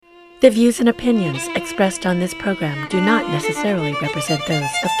The views and opinions expressed on this program do not necessarily represent those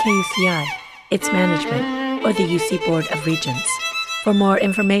of KUCI, its management, or the UC Board of Regents. For more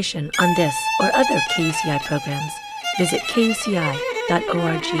information on this or other KUCI programs, visit kuci.org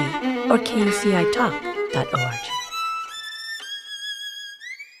or kucitalk.org.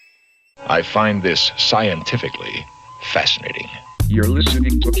 I find this scientifically fascinating. You're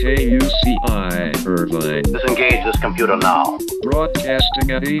listening to KUCI Irvine. Disengage this computer now.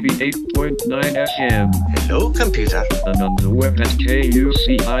 Broadcasting at 88.9 FM. Hello, computer. And on the web at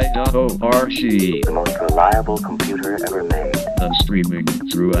kuci.org. The most reliable computer ever made. And streaming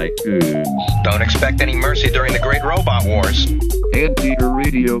through iTunes. Don't expect any mercy during the Great Robot Wars. Anteater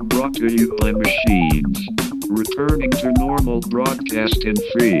Radio brought to you by machines. Returning to normal broadcast in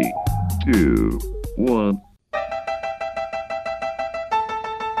 3, 2, 1.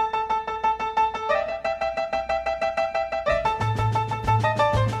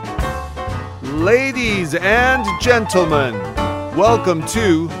 Ladies and gentlemen, welcome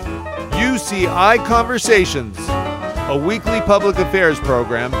to UCI Conversations, a weekly public affairs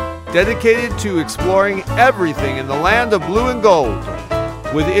program dedicated to exploring everything in the land of blue and gold,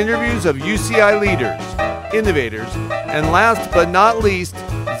 with interviews of UCI leaders, innovators, and last but not least,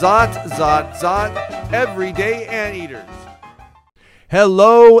 Zot, everyday anteaters.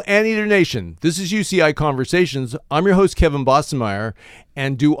 Hello, Anteater Nation. This is UCI Conversations. I'm your host, Kevin Bossenmeyer,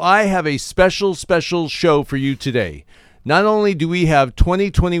 and do I have a special show for you today. Not only do we have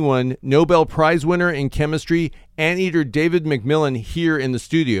 2021 Nobel Prize winner in chemistry, Anteater David MacMillan, here in the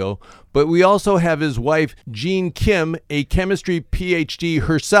studio, but we also have his wife, Jean Kim, a chemistry PhD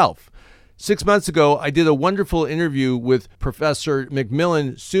herself. 6 months ago, I did a wonderful interview with Professor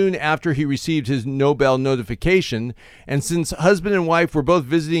MacMillan soon after he received his Nobel notification. And since husband and wife were both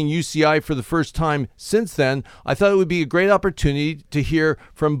visiting UCI for the first time since then, I thought it would be a great opportunity to hear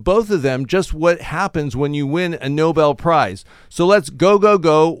from both of them just what happens when you win a Nobel Prize. So let's go.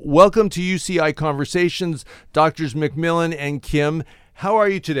 Welcome to UCI Conversations, Drs. MacMillan and Kim. How are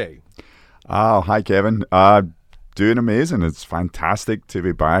you today? Oh, hi, Kevin. Doing amazing. It's fantastic to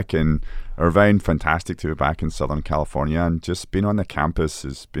be back in Irvine, fantastic to be back in Southern California, and just being on the campus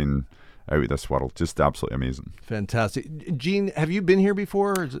has been out of this world. Just absolutely amazing. Fantastic. Jean, have you been here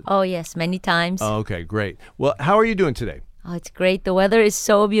before? Or is it... Oh, yes, many times. Oh, okay, great. Well, how are you doing today? Oh, it's great. The weather is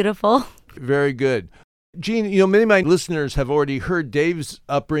so beautiful. Very good. Jean, many of my listeners have already heard Dave's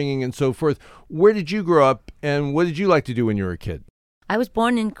upbringing and so forth. Where did you grow up, and what did you like to do when you were a kid? I was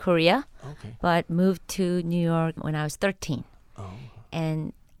born in Korea, but moved to New York when I was 13. Oh.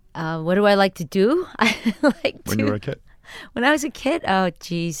 And what do I like to do? I like When you were a kid? When I was a kid? Oh,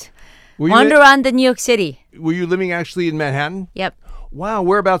 geez. Wander around the New York City. Were you living actually in Manhattan? Yep. Wow,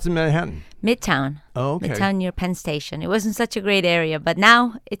 whereabouts in Manhattan? Midtown. Oh, okay. Midtown near Penn Station. It wasn't such a great area, but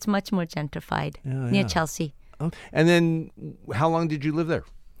now it's much more gentrified, near Chelsea. Oh. And then how long did you live there?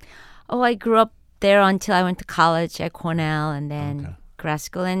 Oh, I grew up there until I went to college at Cornell and then grad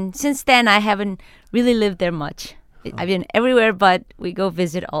school. And since then, I haven't really lived there much. I've been everywhere, but we go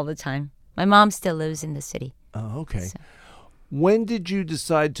visit all the time. My mom still lives in the city. Oh, okay. So. When did you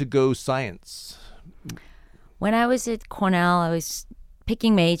decide to go science? When I was at Cornell, I was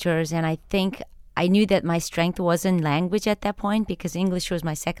picking majors, and I think I knew that my strength wasn't language at that point because English was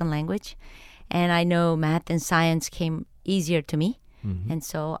my second language. And I know math and science came easier to me. Mm-hmm. And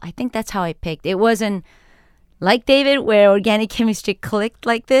so I think that's how I picked. It wasn't like David, where organic chemistry clicked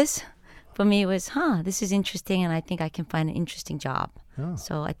like this. For me, it was, this is interesting, and I think I can find an interesting job. Oh.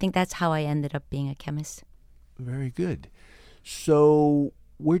 So I think that's how I ended up being a chemist. Very good. So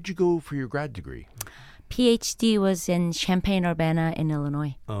where'd you go for your grad degree? PhD was in Champaign-Urbana in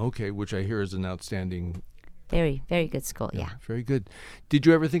Illinois. Oh, okay, which I hear is an outstanding... Very, very good school, yeah. Very good. Did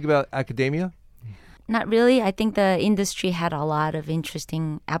you ever think about academia? Not really. I think the industry had a lot of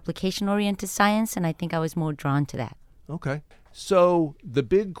interesting application-oriented science, and I think I was more drawn to that. Okay. So the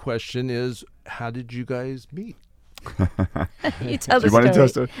big question is, how did you guys meet? You tell the story. Do you want to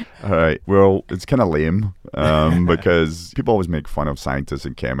test it? All right. Well, it's kind of lame because people always make fun of scientists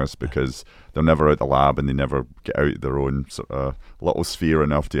and chemists because they're never out the lab and they never get out of their own sort of little sphere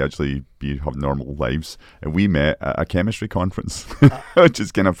enough to actually have normal lives. And we met at a chemistry conference, which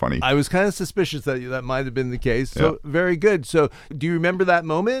is kind of funny. I was kind of suspicious that might have been the case. So very good. So do you remember that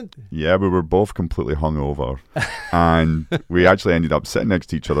moment? Yeah, we were both completely hungover. And we actually ended up sitting next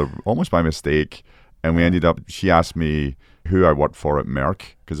to each other almost by mistake. And we ended up, she asked me who I worked for at Merck,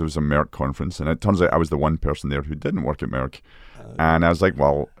 because it was a Merck conference. And it turns out I was the one person there who didn't work at Merck. And I was like,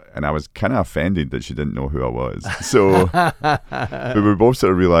 well, and I was kind of offended that she didn't know who I was. So we were both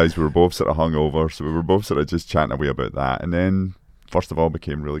sort of realized we were both sort of hungover. So we were both sort of just chatting away about that. And then first of all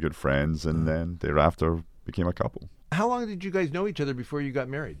became really good friends, and then thereafter became a couple. How long did you guys know each other before you got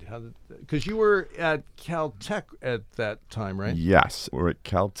married? Because you were at Caltech at that time, right? Yes, we're at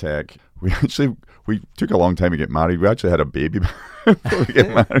Caltech. We took a long time to get married. We actually had a baby before we get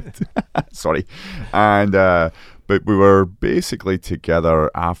married. Sorry. And but we were basically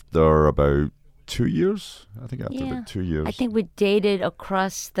together after about 2 years. I think after about 2 years. I think we dated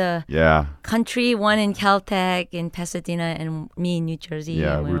across the country, one in Caltech in Pasadena and me in New Jersey.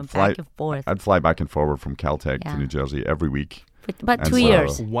 Yeah, and we went back and forth. I'd fly back and forward from Caltech to New Jersey every week. For about 2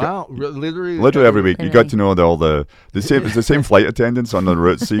 years. Wow, literally every week. You got to know the same flight attendants on the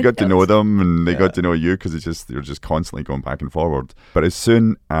routes, so you got to know them, and they got to know you because you're just constantly going back and forward. But as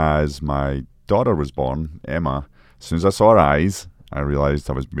soon as my daughter was born, Emma, as soon as I saw her eyes, I realized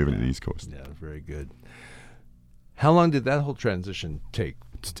I was moving to the East Coast. Yeah, very good. How long did that whole transition take?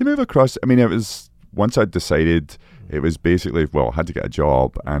 To move across, I mean, it was, once I'd decided, it was basically, I had to get a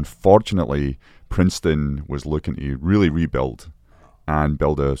job. And fortunately, Princeton was looking to really rebuild and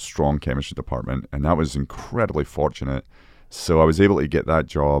build a strong chemistry department. And that was incredibly fortunate. So I was able to get that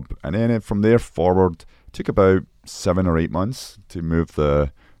job. And then from there forward, it took about 7 or 8 months to move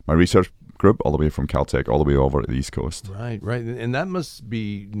my research group all the way from Caltech all the way over to the East Coast. Right. And that must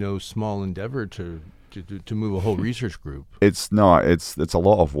be no small endeavor to move a whole research group. It's not. It's a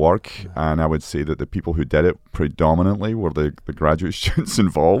lot of work, and I would say that the people who did it predominantly were the graduate students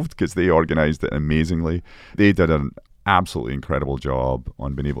involved, because they organized it amazingly. They did an absolutely incredible job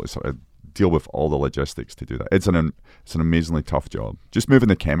on being able to sort of deal with all the logistics to do that. It's an amazingly tough job. Just moving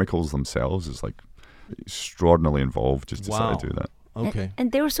the chemicals themselves is like extraordinarily involved just to sort of do that. Okay.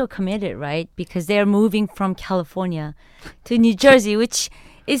 And they were so committed, right? Because they're moving from California to New Jersey, which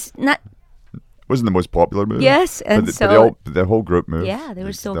is not... Wasn't the most popular move. Yes, and but the whole group moved. Yeah, they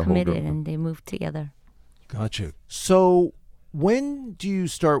were so committed, and they moved together. Gotcha. So when do you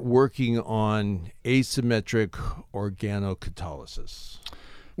start working on asymmetric organocatalysis,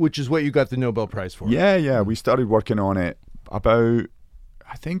 which is what you got the Nobel Prize for? Yeah. We started working on it about,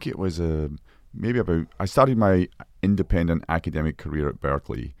 I think it was I started my independent academic career at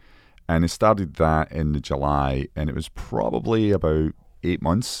Berkeley, and I started that in July, and it was probably about 8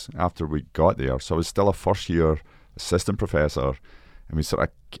 months after we got there. So I was still a first-year assistant professor, and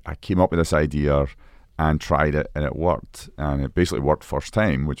I came up with this idea and tried it, and it worked. And it basically worked first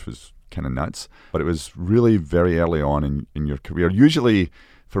time, which was kind of nuts. But it was really very early on in your career. Usually,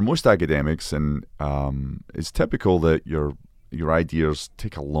 for most academics, and it's typical that your ideas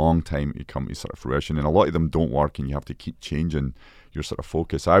take a long time to come to sort of fruition, and a lot of them don't work, and you have to keep changing your sort of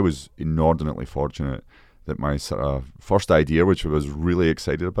focus. I was inordinately fortunate that my sort of first idea, which I was really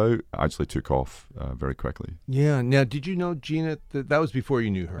excited about, actually took off very quickly. Yeah. Now, did you know Gina? That was before you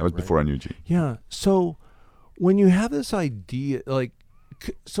knew her. That was before I knew Gina. Yeah. So when you have this idea,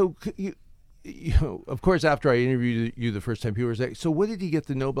 you know, of course, after I interviewed you the first time, people were saying, so what did he get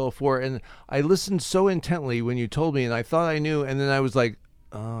the Nobel for? And I listened so intently when you told me, and I thought I knew, and then I was like,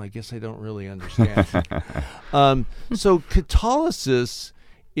 oh, I guess I don't really understand. So catalysis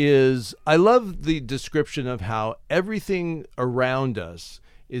is, I love the description of how everything around us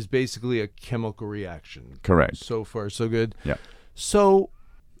is basically a chemical reaction. Correct. So far, so good. Yeah. So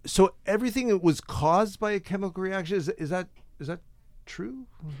everything that was caused by a chemical reaction, is that true?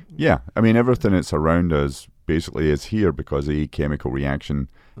 Yeah. I mean, everything that's around us basically is here because a chemical reaction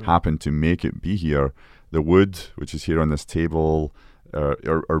happened to make it be here. The wood, which is here on this table,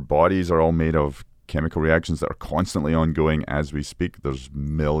 our bodies are all made of chemical reactions that are constantly ongoing as we speak. There's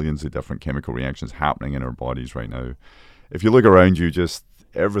millions of different chemical reactions happening in our bodies right now. If you look around you, just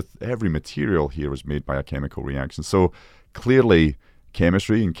every material here is made by a chemical reaction. So clearly,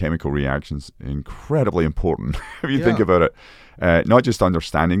 chemistry and chemical reactions incredibly important if you think about it. Not just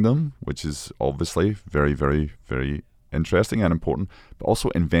understanding them, which is obviously very, very, very interesting and important, but also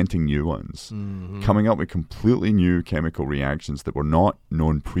inventing new ones, coming up with completely new chemical reactions that were not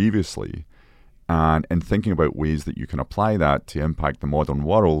known previously, and thinking about ways that you can apply that to impact the modern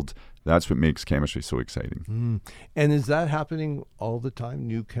world. That's what makes chemistry so exciting. And is that happening all the time?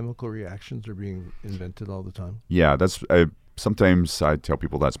 New chemical reactions are being invented all the time? Yeah, that's sometimes I tell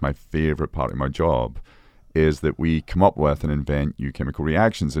people that's my favorite part of my job, is that we come up with and invent new chemical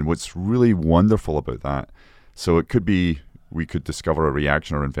reactions. And what's really wonderful about that, so it could be we could discover a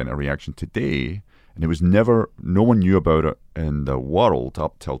reaction or invent a reaction today, and it was no one knew about it in the world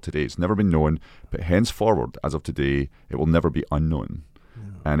up till today. It's never been known, but henceforward, as of today, it will never be unknown.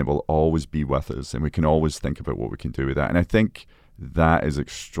 And it will always be with us, and we can always think about what we can do with that. And I think that is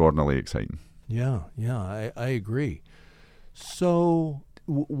extraordinarily exciting. Yeah, I agree. So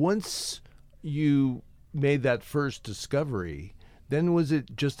once you made that first discovery, then was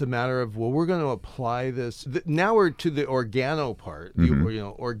it just a matter of, well, we're going to apply this? Now we're to the organo part,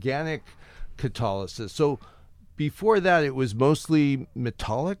 organic catalysis. So before that, it was mostly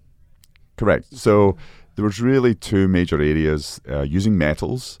metallic? Correct. So there was really two major areas, using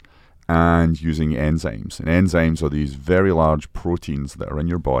metals and using enzymes. And enzymes are these very large proteins that are in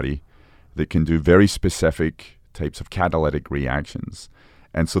your body that can do very specific types of catalytic reactions.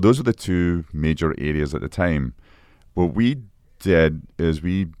 And so those are the two major areas at the time. What we did is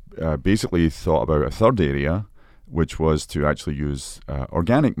we basically thought about a third area, which was to actually use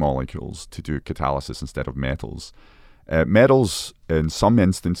organic molecules to do catalysis instead of metals. Metals, in some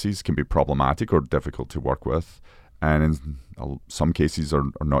instances, can be problematic or difficult to work with, and in some cases are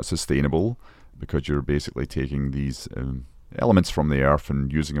not sustainable because you're basically taking these elements from the earth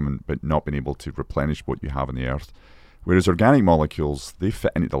and using them but not being able to replenish what you have in the earth. Whereas organic molecules, they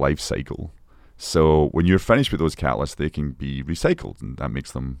fit into the life cycle. So when you're finished with those catalysts, they can be recycled, and that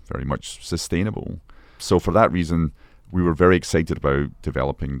makes them very much sustainable. So for that reason, we were very excited about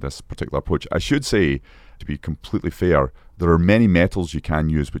developing this particular approach. I should say, to be completely fair, there are many metals you can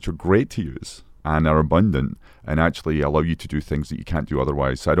use which are great to use and are abundant and actually allow you to do things that you can't do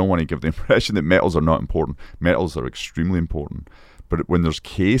otherwise. So I don't want to give the impression that metals are not important. Metals are extremely important. But when there's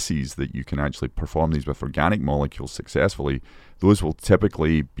cases that you can actually perform these with organic molecules successfully, those will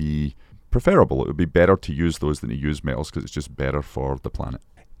typically be preferable. It would be better to use those than to use metals because it's just better for the planet.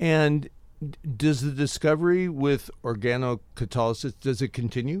 And does the discovery with organocatalysis, does it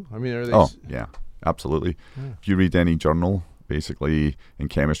continue? I mean, are they... Oh, yeah, absolutely. Yeah. If you read any journal, basically in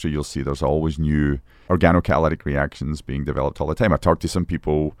chemistry, you'll see there's always new organocatalytic reactions being developed all the time. I've talked to some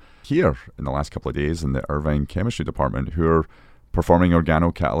people here in the last couple of days in the Irvine chemistry department who are performing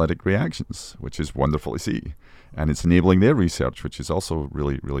organocatalytic reactions, which is wonderful to see. And it's enabling their research, which is also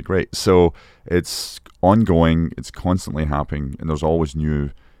really, really great. So it's ongoing, it's constantly happening, and there's always new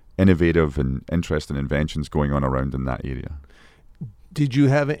innovative and interesting inventions going on around in that area. Did you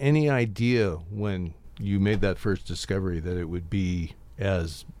have any idea when you made that first discovery that it would be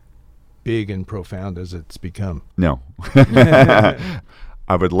as big and profound as it's become? No.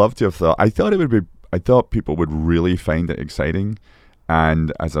 I would love to have thought. I thought people would really find it exciting.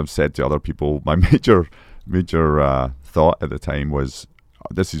 And as I've said to other people, my major thought at the time was,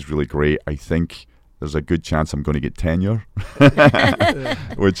 this is really great. I think there's a good chance I'm going to get tenure,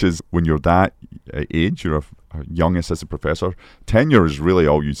 which is when you're that age, you're a young assistant professor, tenure is really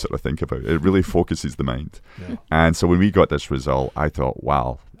all you sort of think about. It really focuses the mind. Yeah. And so when we got this result, I thought,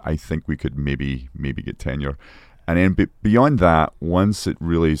 wow, I think we could maybe get tenure. And then beyond that, once it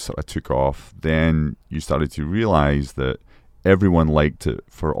really sort of took off, then you started to realize that everyone liked it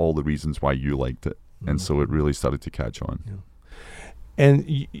for all the reasons why you liked it. Mm-hmm. And so it really started to catch on. Yeah.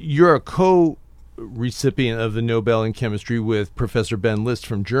 And you're a co-recipient of the Nobel in Chemistry with Professor Ben List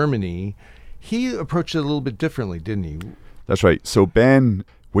from Germany. He approached it a little bit differently, didn't he? That's right. So Ben,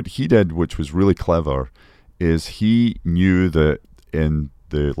 what he did, which was really clever, is he knew that in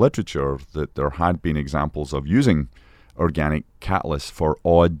the literature that there had been examples of using organic catalysts for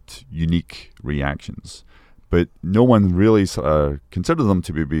odd, unique reactions. But no one really considered them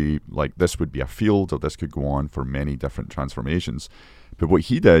to be like this would be a field or this could go on for many different transformations. But what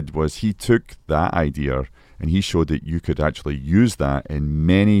he did was he took that idea and he showed that you could actually use that in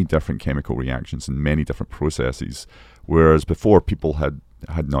many different chemical reactions and many different processes, whereas before people had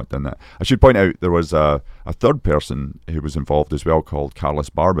not done that. I should point out there was a third person who was involved as well called Carlos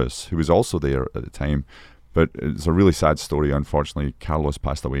Barbas, who was also there at the time. But it's a really sad story. Unfortunately, Carlos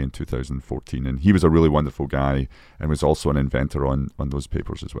passed away in 2014, and he was a really wonderful guy and was also an inventor on those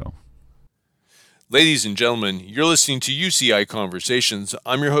papers as well. Ladies and gentlemen, you're listening to UCI Conversations.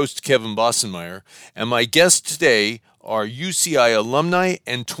 I'm your host, Kevin Bossenmeyer, and my guests today are UCI alumni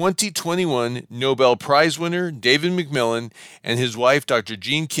and 2021 Nobel Prize winner David MacMillan and his wife, Dr.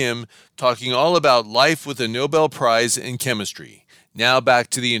 Jean Kim, talking all about life with a Nobel Prize in chemistry. Now back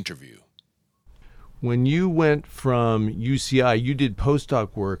to the interview. When you went from UCI, you did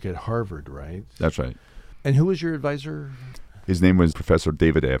postdoc work at Harvard, right? That's right. And who was your advisor? His name was Professor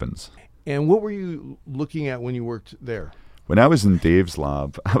David Evans. And what were you looking at when you worked there? When I was in Dave's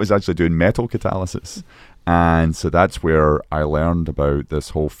lab, I was actually doing metal catalysis. And so that's where I learned about this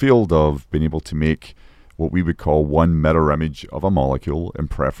whole field of being able to make what we would call one mirror image of a molecule in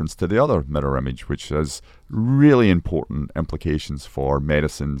preference to the other mirror image, which has really important implications for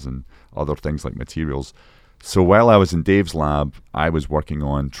medicines and other things like materials. So while I was in Dave's lab, I was working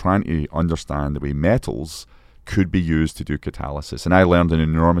on trying to understand the way metals could be used to do catalysis. And I learned an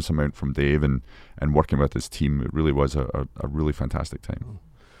enormous amount from Dave and working with his team. It really was a really fantastic time.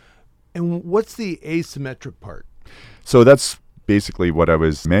 And what's the asymmetric part? So that's basically what I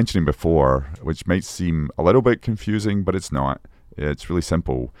was mentioning before, which might seem a little bit confusing, but it's not. It's really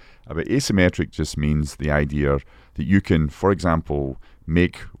simple. But asymmetric just means the idea that you can, for example,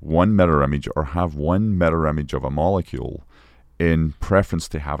 make one mirror image or have one mirror image of a molecule in preference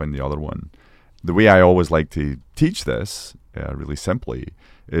to having the other one. The way I always like to teach this, really simply,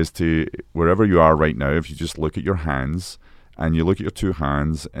 is to, wherever you are right now, if you just look at your hands and you look at your two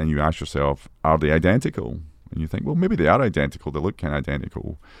hands and you ask yourself, are they identical? And you think, well, maybe they are identical. They look kind of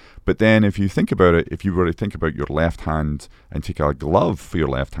identical. But then if you think about it, if you were to think about your left hand and take a glove for your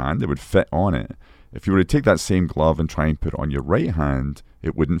left hand, it would fit on it. If you were to take that same glove and try and put it on your right hand,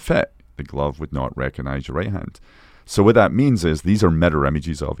 it wouldn't fit. The glove would not recognize your right hand. So what that means is these are mirror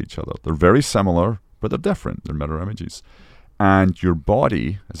images of each other. They're very similar, but they're different. They're mirror images. And your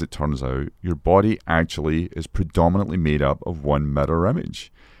body, as it turns out, your body actually is predominantly made up of one mirror image.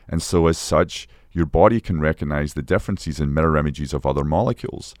 And so as such, your body can recognize the differences in mirror images of other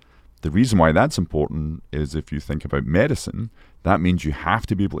molecules. The reason why that's important is if you think about medicine, that means you have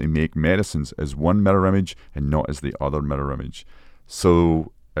to be able to make medicines as one mirror image and not as the other mirror image.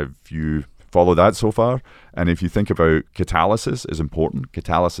 So if you follow that so far, and if you think about catalysis is important,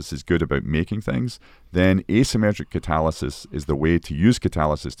 catalysis is good about making things, then asymmetric catalysis is the way to use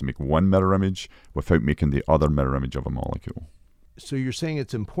catalysis to make one mirror image without making the other mirror image of a molecule. So you're saying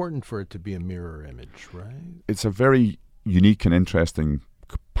it's important for it to be a mirror image, right? It's a very unique and interesting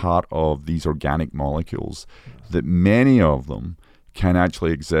part of these organic molecules that many of them can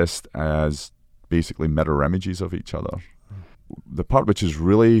actually exist as basically mirror images of each other. The part which is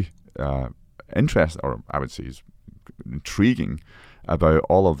really interesting, or I would say is intriguing about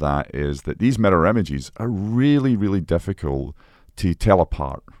all of that, is that these mirror images are really, really difficult to tell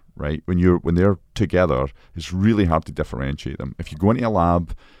apart, right? When they're together, it's really hard to differentiate them. If you go into a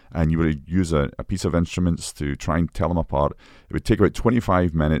lab and you were to use a piece of instruments to try and tell them apart, it would take about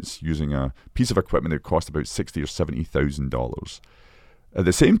 25 minutes using a piece of equipment that would cost about $60,000 or $70,000. At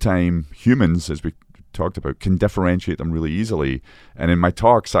the same time, humans, as we talked about, can differentiate them really easily. And in my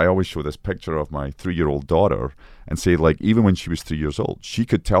talks, I always show this picture of my 3-year-old daughter and say, like, even when she was 3 years old, she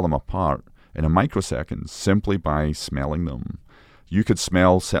could tell them apart in a microsecond simply by smelling them. You could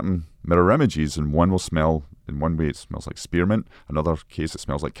smell certain mirror images, and one will smell, in one way it smells like spearmint, another case it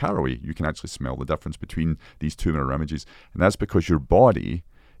smells like caraway. You can actually smell the difference between these two mirror images. And that's because your body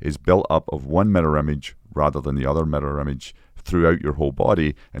is built up of one mirror image rather than the other mirror image throughout your whole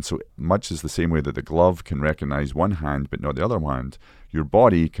body. And so much is the same way that the glove can recognize one hand but not the other hand, your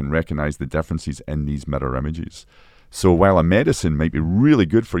body can recognize the differences in these mirror images. So while a medicine might be really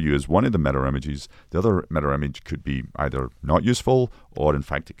good for you as one of the mirror images, the other mirror image could be either not useful, or in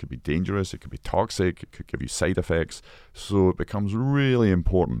fact it could be dangerous, it could be toxic, it could give you side effects. So it becomes really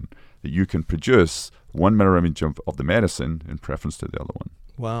important that you can produce one mirror image of the medicine in preference to the other one.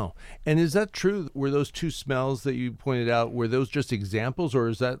 Wow. And is that true? Were those two smells that you pointed out, were those just examples, or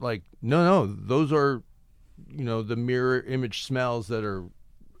is that like, no, those are, the mirror image smells that are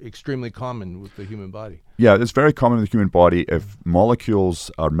extremely common with the human body? Yeah, it's very common in the human body. If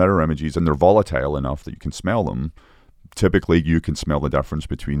molecules are mirror images and they're volatile enough that you can smell them, typically you can smell the difference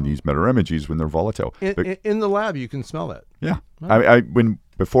between these mirror images when they're volatile. In the lab, you can smell that? Yeah. Oh.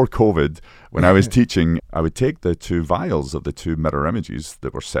 Before COVID, when I was teaching, I would take the two vials of the two mirror images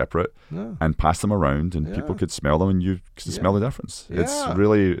that were separate and pass them around, and people could smell them, and you could smell the difference. Yeah. It's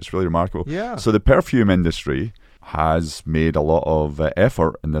really remarkable. Yeah. So the perfume industry has made a lot of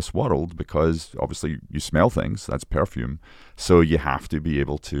effort in this world because obviously you smell things, that's perfume. So you have to be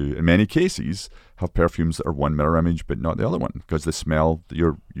able to, in many cases, have perfumes that are one mirror image but not the other one, because the smell,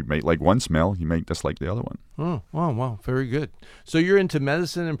 you might like one smell, you might dislike the other one. Oh, wow, very good. So you're into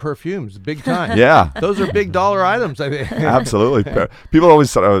medicine and perfumes, big time. Yeah. Those are big dollar items, I think. Absolutely. People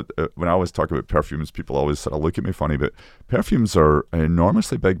always when I always talk about perfumes, people always sort of look at me funny, but perfumes are an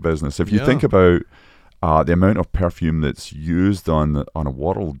enormously big business. If you think about the amount of perfume that's used on a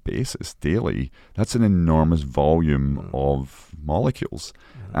world basis daily, that's an enormous volume of molecules,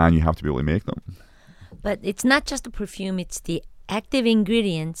 and you have to be able to make them. But it's not just the perfume, it's the active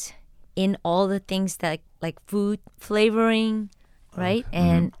ingredients in all the things that like food flavoring, right?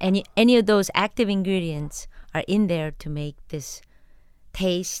 And any of those active ingredients are in there to make this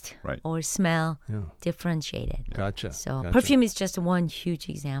taste or smell differentiated. Gotcha. So perfume is just one huge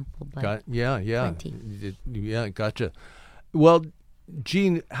example. But 20. Gotcha. Well,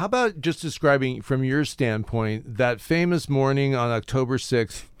 Gene, how about just describing from your standpoint that famous morning on October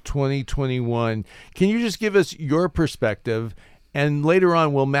 6th, 2021? Can you just give us your perspective, and later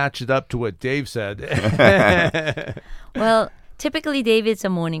on we'll match it up to what Dave said? Well, typically David's a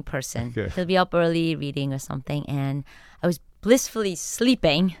morning person. Okay. He'll be up early reading or something. And I was blissfully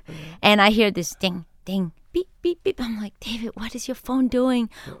sleeping. And I hear this ding, ding, beep, beep, beep. I'm like, David, what is your phone doing?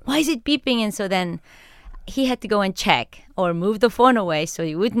 Why is it beeping? And so then he had to go and check or move the phone away so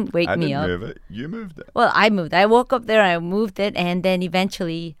he wouldn't wake me up. I didn't move it. You moved it. Well, I moved. I woke up there, I moved it, and then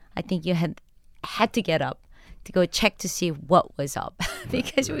eventually I think you had to get up to go check to see what was up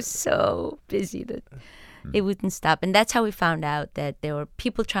because it was so busy that it wouldn't stop. And that's how we found out that there were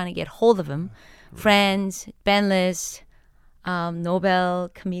people trying to get hold of him, friends, Ben list,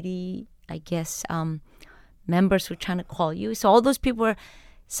 Nobel Committee, I guess, members were trying to call you. So all those people were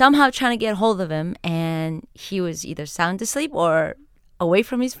somehow trying to get hold of him, and he was either sound asleep or away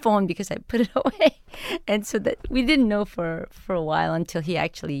from his phone because I put it away. And so that we didn't know for a while until he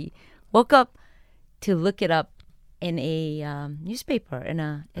actually woke up to look it up in a newspaper in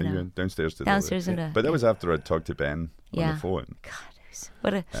a You went downstairs to downstairs do it. in a But that was after I'd talked to Ben on the phone. God,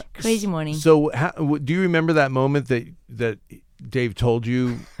 what a crazy morning. So, do you remember that moment that Dave told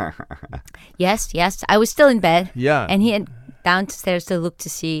you? Yes. I was still in bed. Yeah. And he had downstairs to look to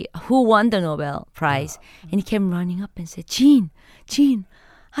see who won the Nobel Prize. And he came running up and said, Gene,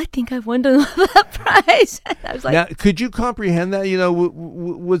 I think I won the Nobel Prize. And I was like, now, could you comprehend that?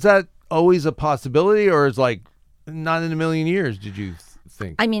 Was that always a possibility, or is like not in a million years? Did you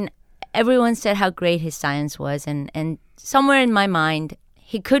think? I mean, everyone said how great his science was, and somewhere in my mind,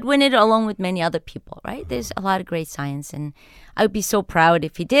 he could win it along with many other people, right? There's a lot of great science, and I would be so proud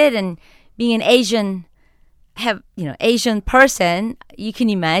if he did. And being an Asian person, you can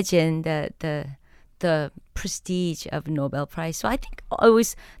imagine the prestige of Nobel Prize. So I think I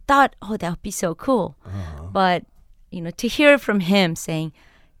always thought, oh, that would be so cool. But to hear from him saying,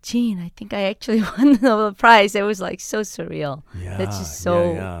 Gene, I think I actually won the Nobel Prize, it was like so surreal. Yeah, That's just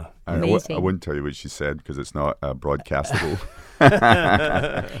so amazing. I wouldn't tell you what she said because it's not broadcastable.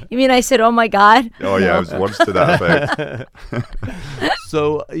 You mean I said, oh my God? Oh, yeah, it was words to that effect.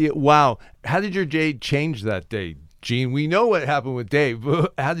 So, wow. How did your day change that day, Gene? We know what happened with Dave,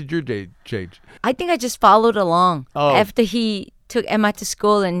 but how did your day change? I think I just followed along. Oh. After he took Emma to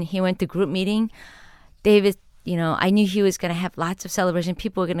school and he went to group meeting, David, I knew he was going to have lots of celebration.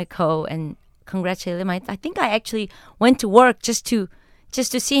 People were going to go and congratulate him. I think I actually went to work just to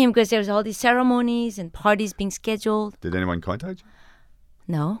see him because there was all these ceremonies and parties being scheduled. Did anyone contact you?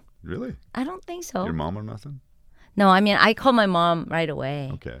 No. Really? I don't think so. Your mom or nothing? No, I mean, I called my mom right away.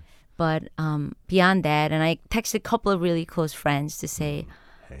 Okay. But beyond that, and I texted a couple of really close friends to say,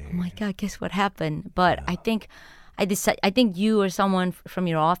 oh my God, guess what happened? But I think you or someone from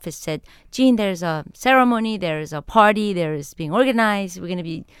your office said, Gene, there's a ceremony, there's a party, there's being organized, we're going to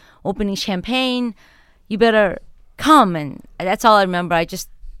be opening champagne. You better come. And that's all I remember. I just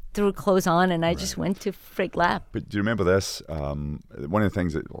threw clothes on and I just went to Frick Lab. But do you remember this? One of the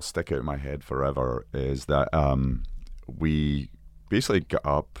things that will stick out in my head forever is that we basically got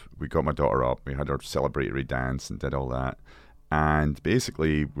up, we got my daughter up, we had our celebratory dance and did all that. And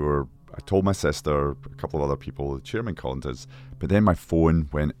basically I told my sister, a couple of other people, the chairman called us, but then my phone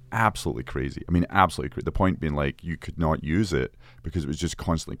went absolutely crazy. I mean, absolutely crazy. The point being like you could not use it because it was just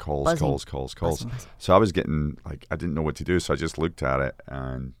constantly calls. Buzzing. So I was getting I didn't know what to do. So I just looked at it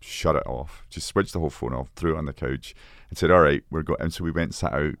and shut it off, just switched the whole phone off, threw it on the couch and said, all right, we're going. And so we went and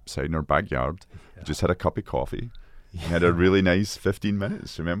sat outside in our backyard, just had a cup of coffee. We had a really nice 15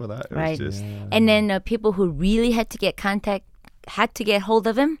 minutes. Remember that? It Right. was just, And then people who really had to get hold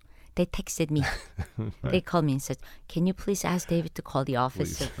of him, they texted me. They called me and said, can you please ask David to call the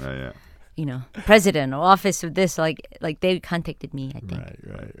office of, president or office of this? Like they contacted me, I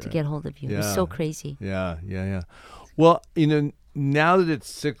think, to get hold of you. It was so crazy. Yeah. Well, now that it's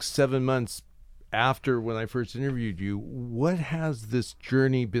 6-7 months after when I first interviewed you, what has this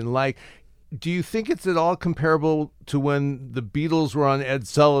journey been like? Do you think it's at all comparable to when the Beatles were on Ed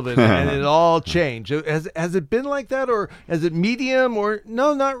Sullivan and it all changed? Has it been like that, or is it medium, or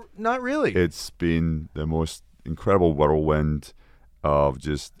no, not really? It's been the most incredible whirlwind of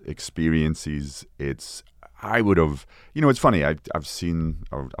just experiences. I would have, it's funny. I've seen,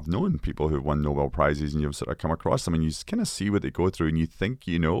 or I've known people who've won Nobel Prizes, and you've sort of come across them, and you kind of see what they go through, and you think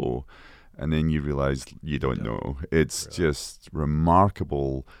and then you realize you don't know. It's just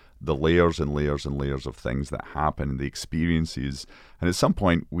remarkable. The layers and layers and layers of things that happen, the experiences. And at some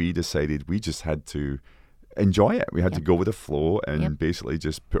point, we decided we just had to enjoy it. We had to go with the flow and basically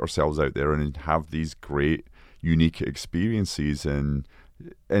just put ourselves out there and have these great, unique experiences. And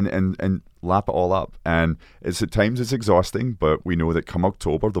and lap it all up. And it's at times it's exhausting, but we know that come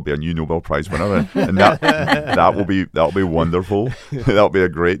October there'll be a new Nobel Prize winner, and that'll be wonderful. That'll be a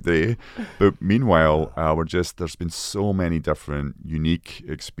great day. But meanwhile, there's been so many different unique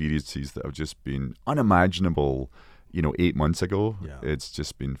experiences that have just been unimaginable. 8 months ago, It's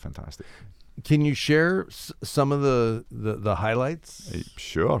just been fantastic. Can you share some of the highlights?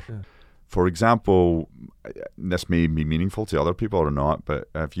 Sure. Yeah. For example, this may be meaningful to other people or not, but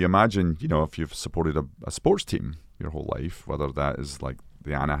if you imagine, if you've supported a sports team your whole life, whether that is like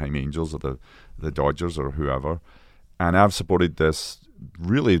the Anaheim Angels or the Dodgers or whoever, and I've supported this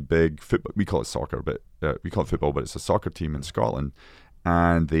really big football, we call it soccer, but we call it football, but it's a soccer team in Scotland,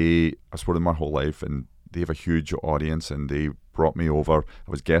 and I've supported them my whole life, and they have a huge audience, and they brought me over.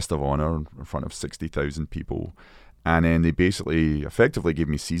 I was guest of honor in front of 60,000 people. And then they basically effectively gave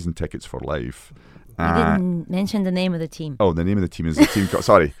me season tickets for life. You didn't mention the name of the team. Oh, the name of the team is the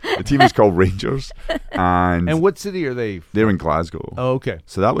team is called Rangers. And what city are they from? They're in Glasgow. Oh, okay.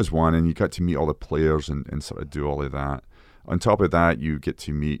 So that was one, and you got to meet all the players and sort of do all of that. On top of that, you get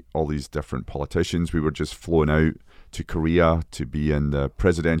to meet all these different politicians. We were just flown out to Korea to be in the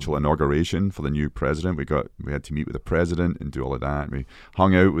presidential inauguration for the new president. We had to meet with the president and do all of that. We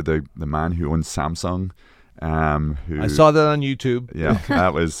hung out with the man who owns Samsung. I saw that on YouTube. Yeah,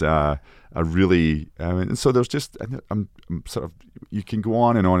 that was a really. So there's just I'm sort of, you can go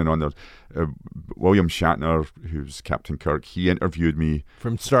on and on and on. There's William Shatner, who's Captain Kirk. He interviewed me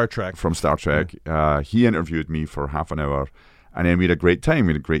from Star Trek. He interviewed me for half an hour, and then we had a great time.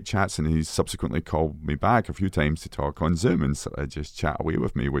 We had great chats, and he subsequently called me back a few times to talk on Zoom and sort of just chat away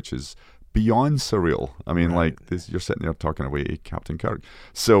with me, which is beyond surreal. I mean, like this, you're sitting there talking away to Captain Kirk.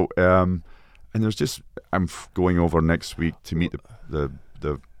 So. And there's just, I'm going over next week to meet the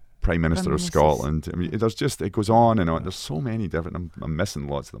Prime Minister of Scotland. I mean, it goes on and on. There's so many different, I'm missing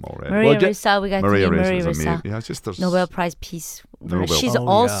lots of them already. Maria Ressa, we got Maria to meet Maria Ressa. Ressa. Yeah, it's just there's Nobel Prize Peace. She's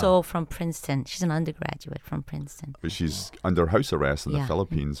also from Princeton. She's an undergraduate from Princeton. But she's under house arrest in the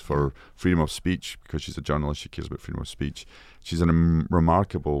Philippines for freedom of speech because she's a journalist. She cares about freedom of speech. She's a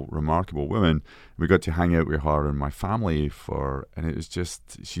remarkable, remarkable woman. We got to hang out with her and my family and it was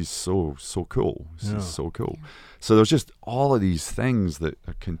just, she's so cool. She's so cool. Yeah. So there's just all of these things that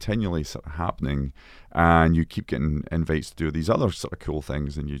are continually sort of happening, and you keep getting invites to do these other sort of cool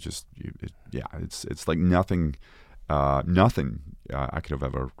things, and it's like nothing I could have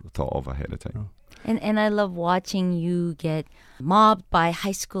ever thought of ahead of time. And I love watching you get mobbed by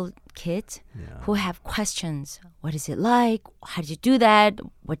high school kids who have questions. What is it like? How did you do that?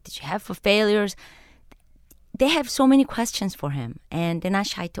 What did you have for failures? They have so many questions for him, and they're not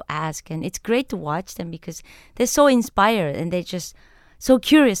shy to ask. And it's great to watch them because they're so inspired, and they're just so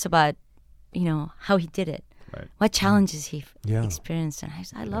curious about, how he did it. Right. What challenges he experienced. And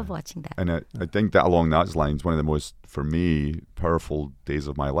I love watching that. And I think that along those lines, one of the most, for me, powerful days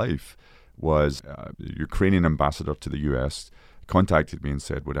of my life was the Ukrainian ambassador to the US contacted me and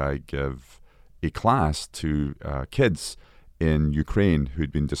said, would I give a class to kids in Ukraine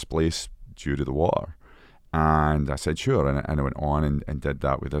who'd been displaced due to the war? And I said, sure. And I went on and did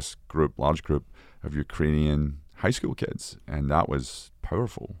that with this large group of Ukrainian high school kids. And that was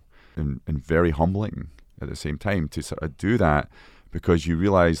powerful and very humbling at the same time to sort of do that, because you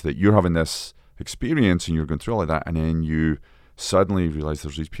realize that you're having this experience and you're going through all of that, and then you suddenly realize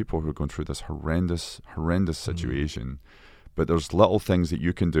there's these people who are going through this horrendous situation. But there's little things that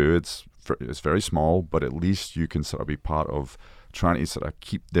you can do. It's very small, but at least you can sort of be part of trying to sort of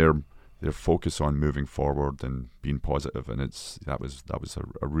keep their focus on moving forward and being positive. And that was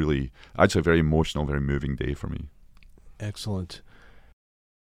a really, actually, very emotional, very moving day for me. Excellent.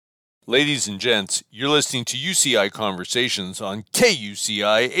 Ladies and gents, you're listening to UCI Conversations on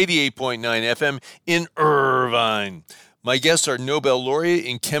KUCI 88.9 FM in Irvine. My guests are Nobel Laureate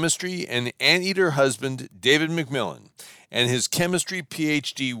in Chemistry and anteater husband David MacMillan and his chemistry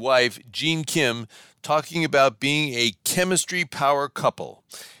PhD wife Jean Kim, talking about being a chemistry power couple.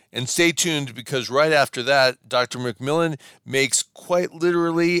 And stay tuned, because right after that, Dr. MacMillan makes quite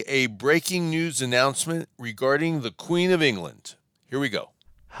literally a breaking news announcement regarding the Queen of England. Here we go.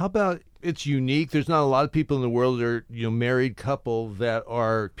 How about, it's unique. There's not a lot of people in the world that are, married couple that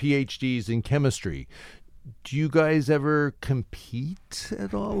are PhDs in chemistry. Do you guys ever compete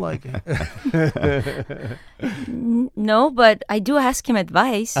at all? No, but I do ask him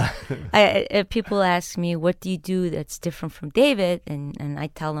advice. People ask me, what do you do that's different from David? And I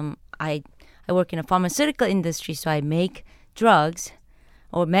tell them I work in a pharmaceutical industry, so I make drugs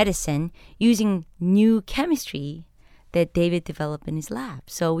or medicine using new chemistry that David developed in his lab.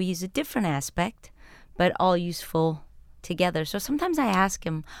 So we use a different aspect, but all useful together. So sometimes I ask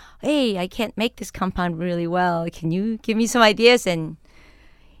him, hey, I can't make this compound really well. Can you give me some ideas? And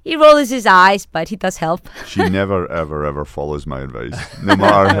he rolls his eyes, but he does help. She never, ever, ever follows my advice, no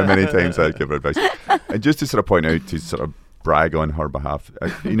matter how many times I give her advice. And just to sort of point out, to sort of brag on her behalf,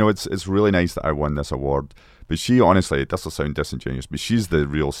 it's really nice that I won this award. But she, honestly, this will sound disingenuous, but she's the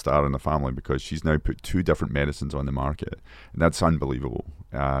real star in the family because she's now put 2 different medicines on the market. And that's unbelievable.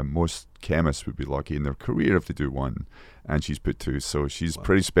 Most chemists would be lucky in their career if they do one. And she's put 2. So she's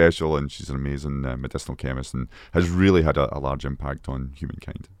pretty special, and she's an amazing medicinal chemist and has really had a large impact on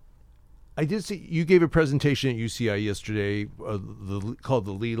humankind. I did see you gave a presentation at UCI yesterday called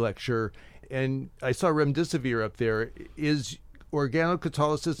the Lee Lecture, and I saw remdesivir up there. Is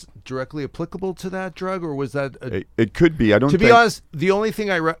organocatalysis directly applicable to that drug, or was that it could be. I don't. To be honest, the only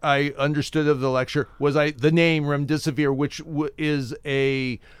thing I understood of the lecture was the name remdesivir, which is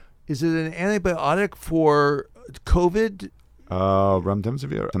it an antibiotic for COVID?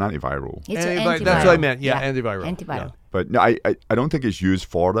 Remdesivir, it's an antiviral. It's an antiviral. That's what I meant. Yeah, antiviral. Antiviral. Yeah. But no, I don't think it's used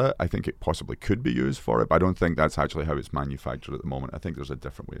for that. I think it possibly could be used for it, but I don't think that's actually how it's manufactured at the moment. I think there's a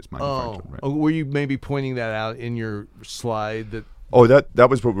different way it's manufactured. Right? Were you maybe pointing that out in your slide? That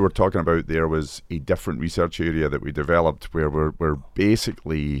was what we were talking about. There was a different research area that we developed where we're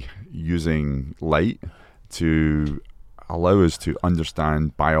basically using light to allow us to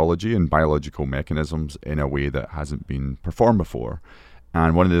understand biology and biological mechanisms in a way that hasn't been performed before.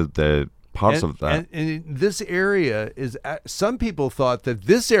 And one of the parts of that. And this area is, some people thought that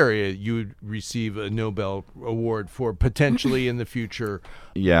this area you would receive a Nobel Award for potentially in the future.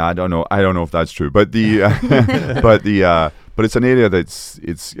 Yeah, I don't know if that's true, but but it's an area that's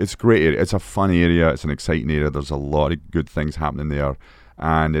it's great. It's a fun area. It's an exciting area. There's a lot of good things happening there.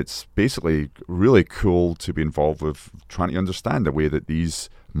 And it's basically really cool to be involved with trying to understand the way that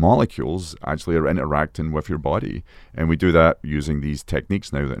these molecules actually are interacting with your body. And we do that using these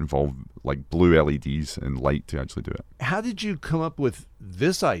techniques now that involve like blue LEDs and light to actually do it. How did you come up with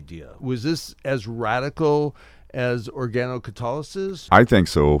this idea? Was this as radical as organocatalysis? I think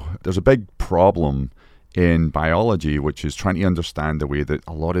so. There's a big problem in biology, which is trying to understand the way that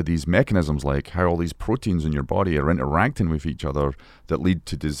a lot of these mechanisms, like how all these proteins in your body are interacting with each other that lead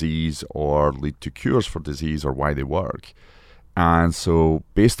to disease or lead to cures for disease or why they work. And so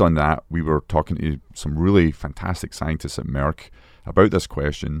based on that, we were talking to some really fantastic scientists at Merck about this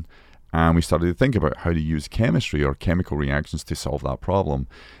question, and we started to think about how to use chemistry or chemical reactions to solve that problem.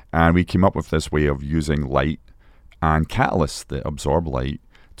 And we came up with this way of using light and catalysts that absorb light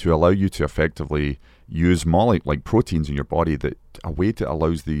to allow you to effectively use like proteins in your body, that a way that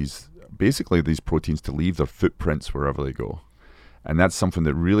allows these proteins to leave their footprints wherever they go. And that's something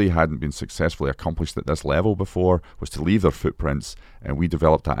that really hadn't been successfully accomplished at this level before, was to leave their footprints, and we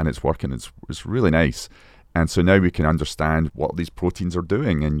developed that, and it's working. It's really nice. And so now we can understand what these proteins are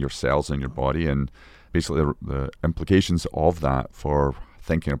doing in your cells in your body, and basically the implications of that for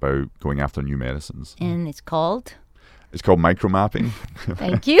thinking about going after new medicines. And it's called? It's called micromapping.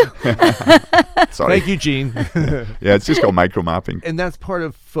 Thank you. Sorry. Thank you, Gene. Yeah, it's just called micromapping. And that's part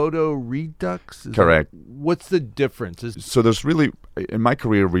of photoredux? Correct. What's the difference? So there's really, in my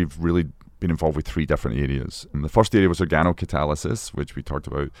career, we've really been involved with 3 different areas. And the first area was organocatalysis, which we talked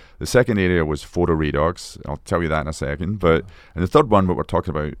about. The second area was photoredox. I'll tell you that in a second. And the third one, what we're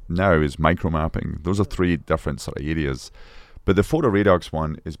talking about now, is micromapping. Those are 3 different sort of areas. But the photoredox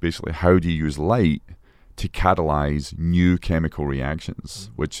one is basically how do you use light to catalyze new chemical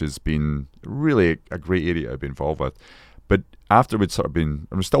reactions, which has been really a great area I've been involved with. But after we'd sort of been,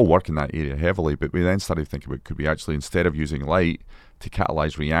 and we're still working that area heavily, but we then started thinking about, could we actually, instead of using light to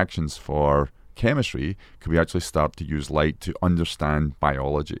catalyze reactions for chemistry, could we actually start to use light to understand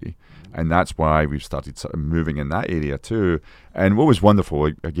biology? And that's why we've started sort of moving in that area too. And what was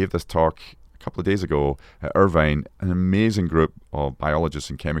wonderful, I gave this talk a couple of days ago at Irvine, an amazing group of biologists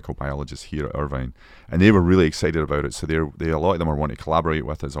and chemical biologists here at Irvine, and they were really excited about it. So a lot of them are wanting to collaborate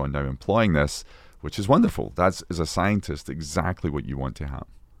with us on now employing this, which is wonderful. That's, as a scientist, exactly what you want to have.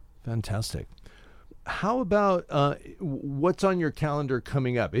 Fantastic. How about what's on your calendar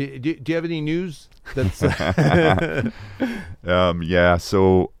coming up? Do you have any news? That's yeah,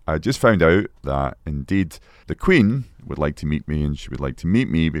 so I just found out that indeed the Queen would like to meet me, and she would like to meet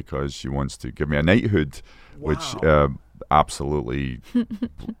me because she wants to give me a knighthood, which absolutely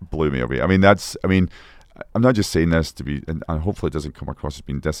blew me away. I'm not just saying this to be, and hopefully it doesn't come across as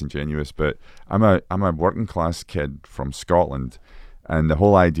being disingenuous, but I'm a working class kid from Scotland, And the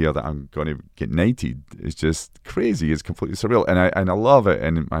whole idea that I'm going to get knighted is just crazy. It's completely surreal. And I love it,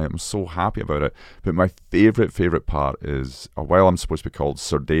 and I am so happy about it. But my favorite part is, while I'm supposed to be called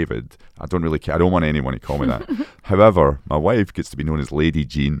Sir David, I don't really care. I don't want anyone to call me that. However, my wife gets to be known as Lady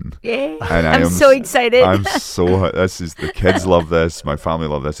Jean. Yeah. And I'm so excited. The kids love this. My family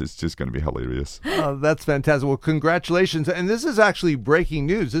love this. It's just going to be hilarious. Oh, that's fantastic. Well, congratulations. And this is actually breaking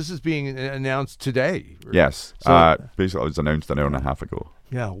news. This is being announced today. Yes. So, basically, it was announced an hour and a half ago.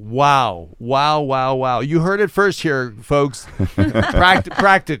 Yeah. Wow. You heard it first here, folks.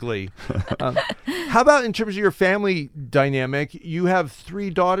 Practically. How about in terms of your family dynamic? You have 3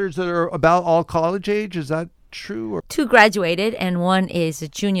 daughters that are about all college age. Is that true? Or? 2 graduated, and 1 is a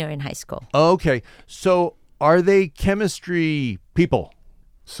junior in high school. Okay. So are they chemistry people?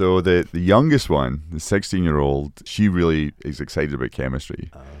 So the youngest one, the 16-year-old, she really is excited about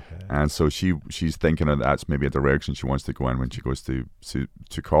chemistry. Okay. And so she's thinking that that's maybe a direction she wants to go in when she goes to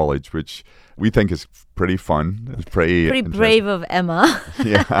college, which we think is pretty fun. It's pretty brave of Emma.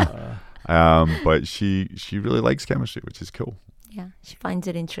 Yeah. But she really likes chemistry, which is cool. Yeah, she finds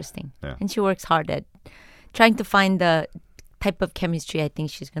it interesting. Yeah. And she works hard at trying to find the type of chemistry I think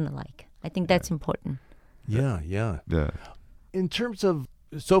she's going to like. I think that's important. Yeah. In terms of,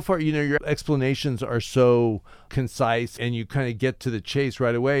 so far, your explanations are so concise and you kind of get to the chase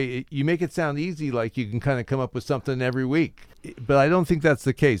right away. You make it sound easy, like you can kind of come up with something every week. But I don't think that's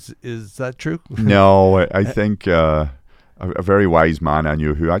the case. Is that true? No, I think a very wise man I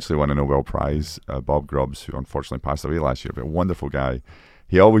knew who actually won a Nobel Prize, Bob Grubbs, who unfortunately passed away last year, but a wonderful guy.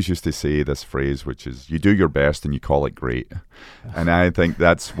 He always used to say this phrase, which is, you do your best and you call it great. And I think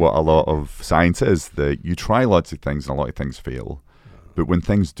that's what a lot of science is, that you try lots of things and a lot of things fail. But when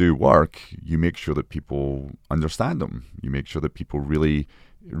things do work, you make sure that people understand them. You make sure that people really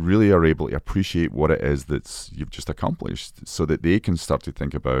are able to appreciate what it is that you've just accomplished, so that they can start to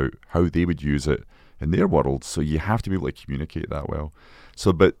think about how they would use it in their world. So you have to be able to communicate that well.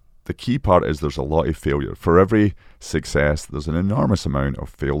 but the key part is there's a lot of failure. For every success, there's an enormous amount of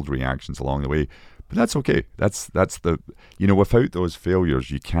failed reactions along the way. But that's okay. That's the, without those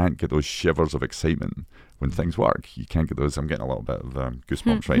failures, you can't get those shivers of excitement when things work. You can't get those. I'm getting a little bit of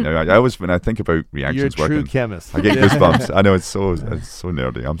goosebumps right now. I always, when I think about reactions You're a true working, chemist. I get goosebumps. I know it's so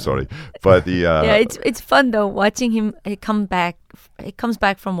nerdy. I'm sorry, but the yeah, it's fun though watching him. He comes back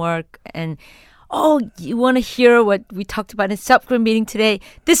from work and, oh, you want to hear what we talked about in subgroup meeting today?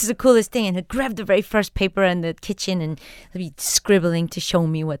 This is the coolest thing. And he'll grab the very first paper in the kitchen and he'll be scribbling to show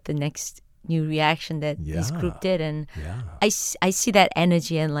me what the next new reaction that this group did. And I see that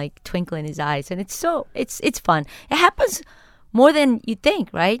energy and like twinkle in his eyes. And it's fun. It happens more than you think,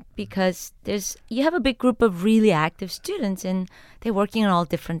 right? Because you have a big group of really active students and they're working on all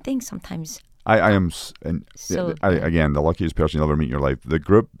different things sometimes. I am, again, the luckiest person you'll ever meet in your life. The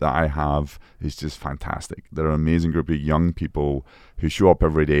group that I have is just fantastic. They're an amazing group of young people who show up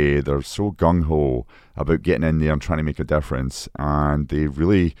every day. They're so gung-ho about getting in there and trying to make a difference. And they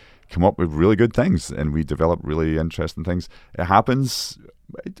really come up with really good things. And we develop really interesting things. It happens...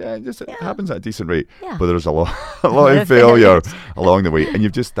 It happens at a decent rate, but there's a lot of failure along the way. And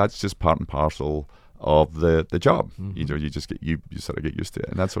that's just part and parcel of the job. Mm-hmm. You sort of get used to it,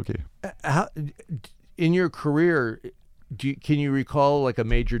 and that's okay. How, in your career, can you recall like a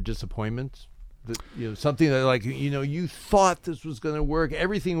major disappointment? Something that you thought this was going to work,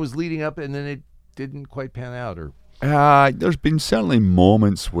 everything was leading up, and then it didn't quite pan out, or. There's been certainly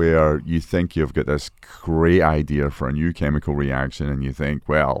moments where you think you've got this great idea for a new chemical reaction, and you think,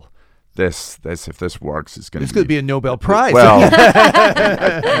 well, this if this works, it's going to be a Nobel Prize. Well,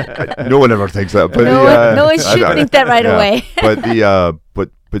 no one ever thinks that. But no one should think that right away.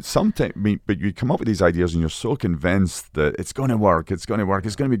 But sometimes, but you come up with these ideas and you're so convinced that it's going to work, it's going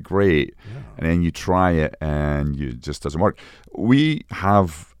to be great, and then you try it and it just doesn't work.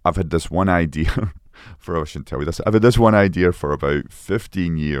 I've had this one idea. I shouldn't tell you this. I've had this one idea for about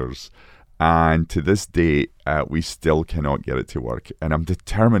 15 years, and to this date, we still cannot get it to work. And I'm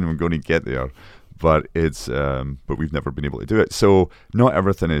determined I'm going to get there, but we've never been able to do it. So not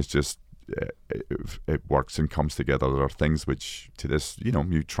everything is just it works and comes together. There are things which, to this,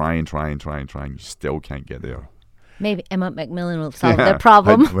 you try and you still can't get there. Maybe Emma MacMillan will solve that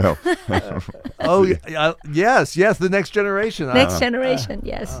problem. Yes, the next generation. Next generation,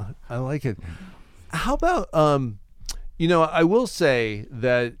 yes. I like it. How about, I will say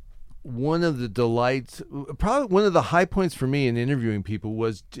that one of the delights, probably one of the high points for me in interviewing people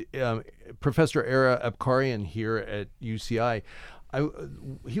was Professor Ara Abkarian here at UCI.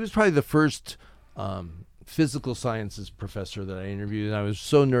 He was probably the first physical sciences professor that I interviewed, and I was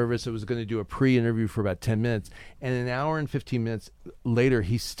so nervous. I was going to do a pre-interview for about 10 minutes, and an hour and 15 minutes later,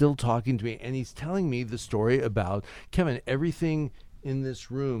 he's still talking to me, and he's telling me the story about, Kevin, everything in this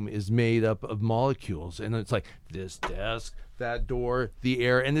room is made up of molecules, and it's like this desk, that door, the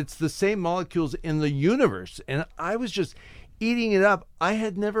air, and it's the same molecules in the universe. And I was just eating it up. I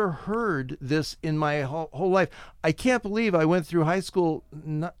had never heard this in my whole life. I can't believe I went through high school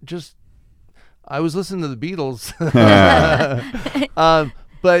I was listening to the Beatles.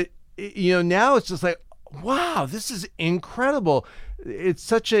 But now it's just like, wow, this is incredible. It's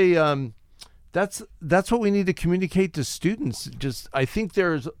such a that's what we need to communicate to students. I think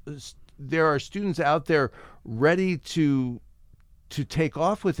there are students out there ready to take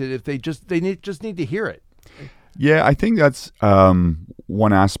off with it if they just need to hear it. Yeah, I think that's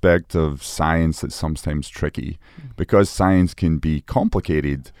one aspect of science that's sometimes tricky, because science can be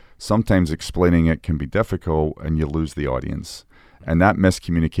complicated. Sometimes explaining it can be difficult, and you lose the audience. And that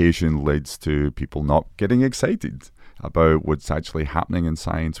miscommunication leads to people not getting excited about what's actually happening in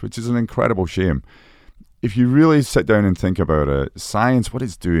science, which is an incredible shame. If you really sit down and think about it, science, what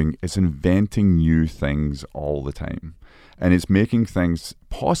it's doing is inventing new things all the time. And it's making things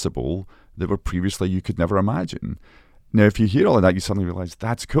possible that were previously you could never imagine. Now, if you hear all of that, you suddenly realize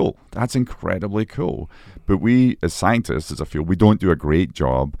that's cool. That's incredibly cool. But we, as scientists, as a field, we don't do a great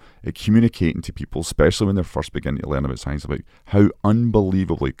job at communicating to people, especially when they're first beginning to learn about science, about how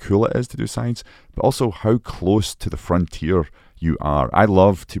unbelievably cool it is to do science, but also how close to the frontier you are. I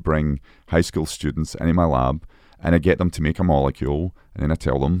love to bring high school students into my lab, and I get them to make a molecule, and then I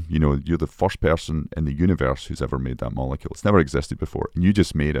tell them, you're the first person in the universe who's ever made that molecule. It's never existed before, and you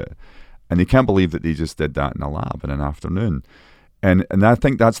just made it. And they can't believe that they just did that in a lab in an afternoon. And I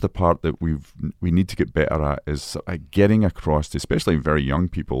think that's the part that we need to get better at, is getting across to especially very young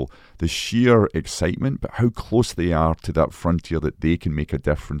people the sheer excitement, but how close they are to that frontier that they can make a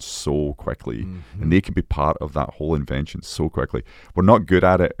difference so quickly. Mm-hmm. And they can be part of that whole invention so quickly. We're not good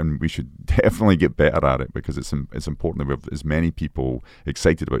at it, and we should definitely get better at it, because it's important that we have as many people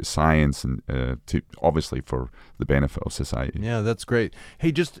excited about science, and to obviously for the benefit of society. Yeah, that's great.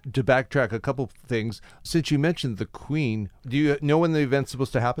 Hey, just to backtrack a couple things, since you mentioned the Queen, do you know when the event's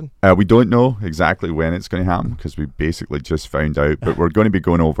supposed to happen? We don't know exactly when it's going to happen, because we basically just found out, but we're going to be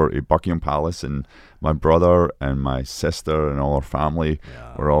going over to Buckingham Palace, and my brother and my sister and all our family,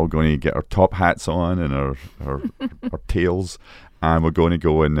 we're all going to get our top hats on and our tails, and we're going to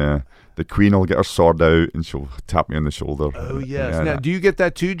go, and the Queen will get her sword out and she'll tap me on the shoulder. Oh, yes. Now, do you get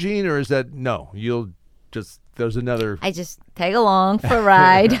that too, Gene, or is that, no, you'll just, there's another... I just tag along for a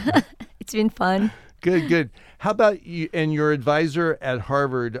ride. It's been fun. Good. How about you and your advisor at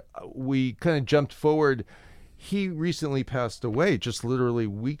Harvard? We kind of jumped forward. He recently passed away, just literally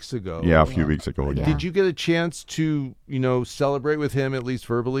weeks ago. Yeah, a few weeks ago. Yeah. Did you get a chance to, celebrate with him, at least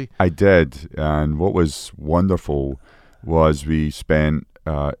verbally? I did. And what was wonderful was we spent,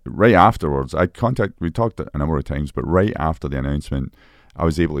 right afterwards, we talked a number of times, but right after the announcement, I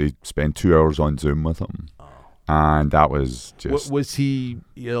was able to spend 2 hours on Zoom with him. And that was just... Was he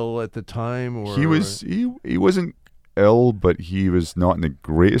ill at the time? Or he wasn't ill, but he was not in the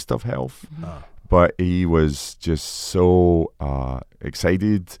greatest of health. But he was just so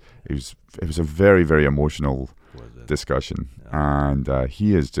excited. It was a very, very emotional discussion. Yeah. And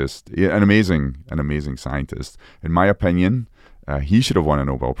he is just an amazing scientist. In my opinion, he should have won a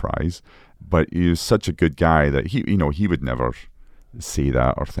Nobel Prize. But he was such a good guy that he would never say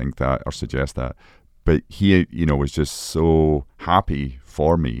that or think that or suggest that. But he, was just so happy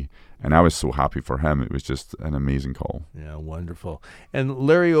for me, and I was so happy for him. It was just an amazing call. Yeah, wonderful. And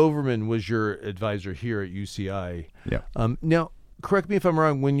Larry Overman was your advisor here at UCI. Yeah. Now, correct me if I'm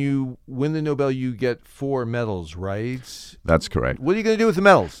wrong. When you win the Nobel, you get 4 medals, right? That's correct. What are you going to do with the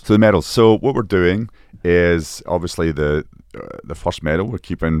medals? So the medals. So what we're doing is obviously the first medal we're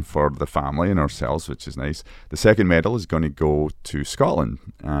keeping for the family and ourselves, which is nice. The second medal is going to go to Scotland,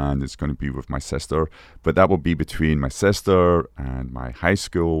 and it's going to be with my sister. But that will be between my sister and my high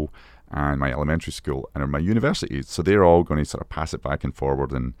school and my elementary school and my university. So they're all going to sort of pass it back and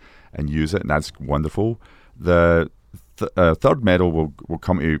forward and use it, and that's wonderful. The third medal will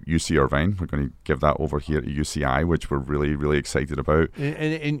come to UC Irvine. We're going to give that over here at UCI, which we're really, really excited about.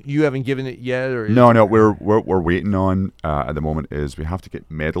 And you haven't given it yet, or no? We're waiting on at the moment is we have to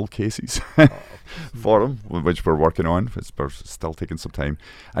get medal cases for them, which we're working on. We're still taking some time.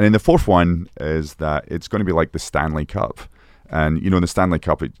 And then the fourth one is that it's going to be like the Stanley Cup. And, the Stanley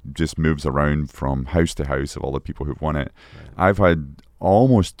Cup, it just moves around from house to house of all the people who've won it. Right. I've had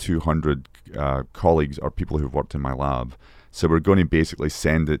almost 200 colleagues or people who've worked in my lab So we're going to basically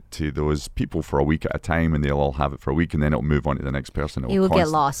send it to those people for a week at a time, and they'll all have it for a week, and then it'll move on to the next person. It will get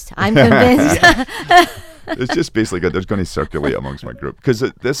lost. I'm convinced. It's just basically good. There's going to circulate amongst my group because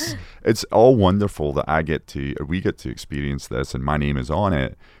it's all wonderful that we get to experience this, and my name is on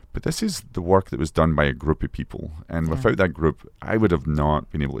it. But this is the work that was done by a group of people. And without that group, I would have not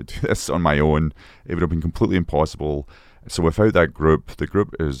been able to do this on my own. It would have been completely impossible. So without that group, the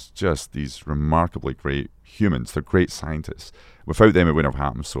group is just these remarkably great humans. They're great scientists. Without them, it wouldn't have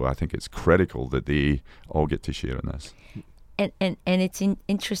happened. So I think it's critical that they all get to share in this. And it's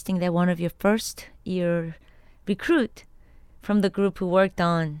interesting that one of your first year recruit from the group who worked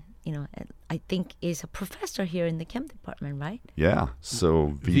on, I think is a professor here in the chem department, right? Yeah.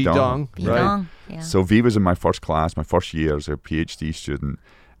 So V Dong, right? Yeah. So V was in my first class, my first year as a PhD student,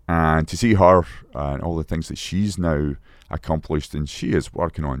 and to see her and all the things that she's now accomplished, and she is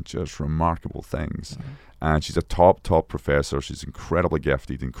working on just remarkable things. Mm-hmm. And she's a top professor. She's incredibly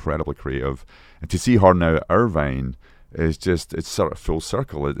gifted, incredibly creative, and to see her now at Irvine is just, it's sort of full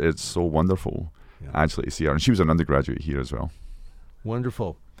circle. It's so wonderful actually to see her, and she was an undergraduate here as well.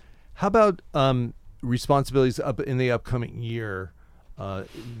 Wonderful. How about responsibilities up in the upcoming year?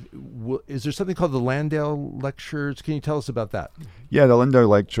 Is there something called the Landau Lectures? Can you tell us about that? Yeah, the Landau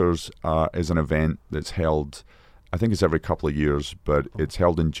Lectures is an event that's held, I think it's every couple of years, but it's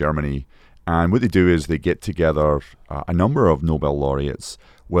held in Germany. And what they do is they get together a number of Nobel laureates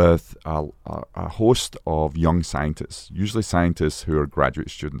with a host of young scientists, usually scientists who are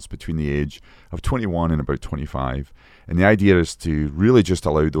graduate students between the age of 21 and about 25. And the idea is to really just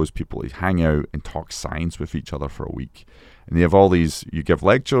allow those people to hang out and talk science with each other for a week. And they have all these, you give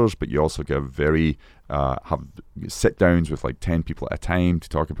lectures, but you also give have sit-downs with like 10 people at a time to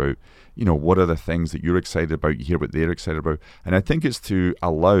talk about, what are the things that you're excited about, you hear what they're excited about. And I think it's to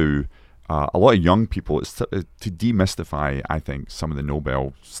allow a lot of young people to demystify, I think, some of the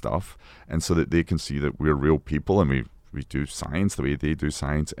Nobel stuff, and so that they can see that we're real people and we do science the way they do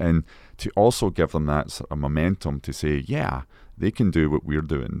science, and to also give them that sort of momentum to say, yeah, they can do what we're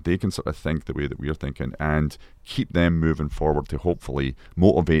doing. They can sort of think the way that we're thinking, and keep them moving forward to hopefully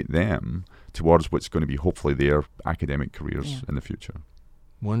motivate them towards what's going to be hopefully their academic careers in the future.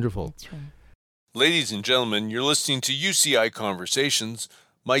 Wonderful. That's right. Ladies and gentlemen, you're listening to UCI Conversations.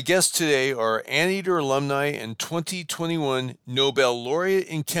 My guests today are Anteater alumni and 2021 Nobel Laureate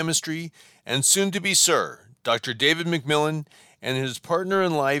in Chemistry and soon-to-be Sir, Dr. David MacMillan, and his partner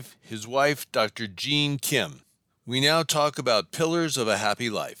in life, his wife, Dr. Jean Kim. We now talk about pillars of a happy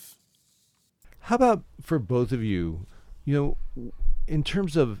life. How about for both of you, in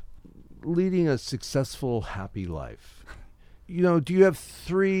terms of leading a successful, happy life, do you have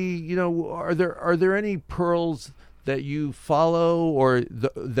three, are there any pearls that you follow or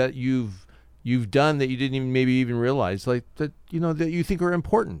that you've done that you didn't even realize, like that that you think are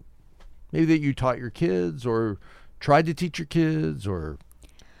important, maybe that you taught your kids or tried to teach your kids? Or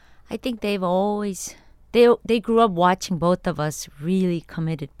I think they've always they grew up watching both of us really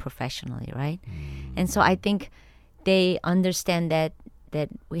committed professionally, right? And so I think they understand that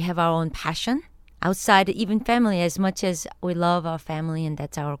we have our own passion outside even family, as much as we love our family and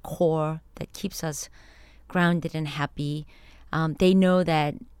that's our core that keeps us grounded and happy. They know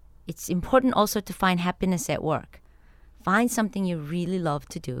that it's important also to find happiness at work. Find something you really love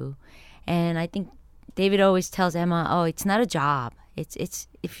to do. And I think David always tells Emma, it's not a job. It's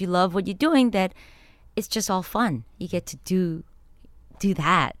if you love what you're doing, that it's just all fun. You get to do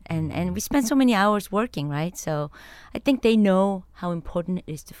that. And we spend so many hours working, right? So I think they know how important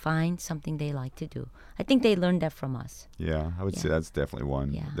it is to find something they like to do. I think they learned that from us. Yeah, I would say that's definitely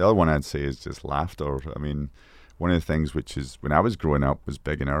one. Yeah. The other one I'd say is just laughter. I mean, one of the things which is, when I was growing up, was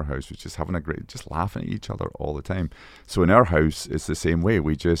big in our house, was just having just laughing at each other all the time. So in our house, it's the same way.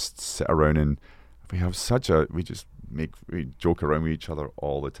 We just sit around and we joke around with each other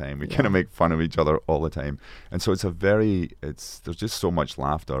all the time. We kind of make fun of each other all the time. And so there's just so much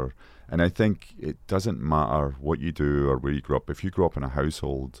laughter. And I think it doesn't matter what you do or where you grew up. If you grew up in a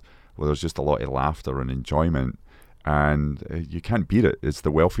household where there's just a lot of laughter and enjoyment, and you can't beat it. It's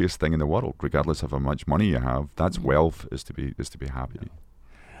the wealthiest thing in the world, regardless of how much money you have. That's wealth, is to be happy.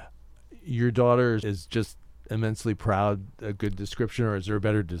 Your daughter is just immensely proud. A good description, or is there a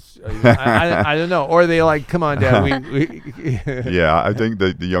better? I don't know. Or are they like, come on, Dad? Yeah, I think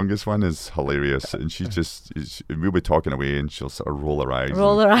the youngest one is hilarious, and we'll be talking away, and she'll sort of roll her eyes.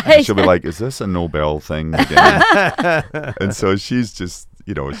 And she'll be like, "Is this a Nobel thing again?" And so she's just.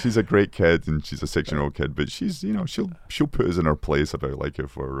 She's a great kid, and she's a 6-year-old kid, but she's, she'll put us in our place about, like,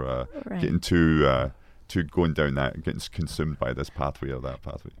 if we're getting too to going down that, getting consumed by this pathway or that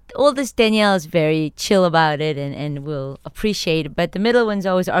pathway. The oldest, Danielle, is very chill about it and will appreciate it. But the middle one's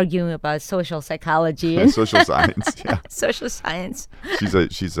always arguing about social psychology and social science. Yeah, social science.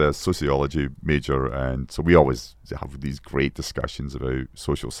 She's a sociology major, and so we always have these great discussions about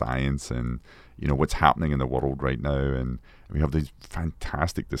social science and what's happening in the world right now, and we have these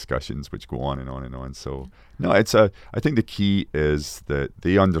fantastic discussions which go on and on and on. So no, I think the key is that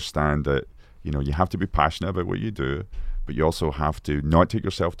they understand that you have to be passionate about what you do, but you also have to not take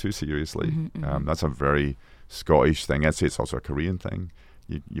yourself too seriously. That's a very Scottish thing. I'd say it's also a Korean thing.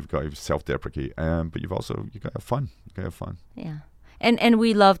 You've got to self-deprecate, but you've got to have fun. You got to have fun. Yeah, and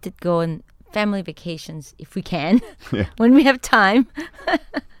we love to go on family vacations if we can, when we have time.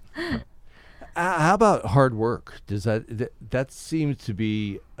 How about hard work? Does that seems to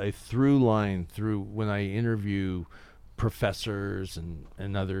be a through line through when I interview professors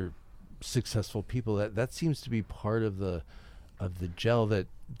and other successful people, that seems to be part of the gel, that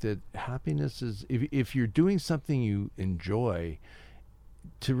happiness is, if you're doing something you enjoy,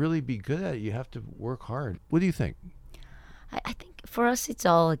 to really be good at it, you have to work hard. What do you think? I think for us it's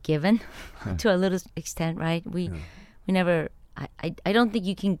all a given to a little extent, right? We never, I don't think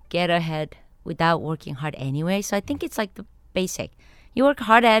you can get ahead without working hard anyway. So I think it's like the basic. You work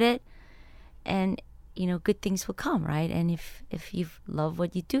hard at it and good things will come, right? And if you love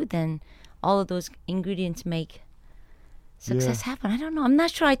what you do, then all of those ingredients make success happen. I don't know. I'm not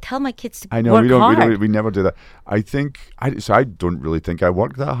sure I tell my kids to work hard. We never do that. I think I don't really think I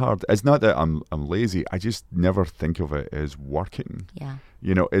work that hard. It's not that I'm lazy. I just never think of it as working. Yeah.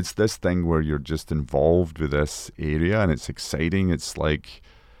 It's this thing where you're just involved with this area and it's exciting. It's like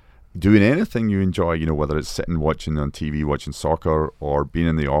doing anything you enjoy, whether it's sitting watching on TV, watching soccer, or being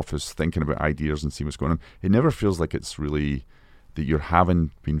in the office thinking about ideas and seeing what's going on. It never feels like it's really that you're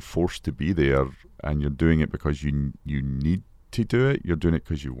been forced to be there and you're doing it because you need to do it. You're doing it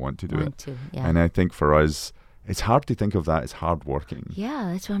because you want to do it. And I think for us, it's hard to think of that as hard working.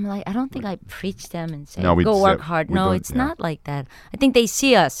 Yeah, that's why I'm like, I don't think I preach them and say, go work hard. No, it's not like that. I think they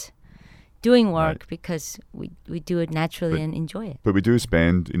see us doing work because we do it naturally and enjoy it. But we do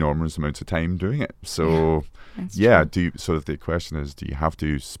spend enormous amounts of time doing it. So so if the question is, do you have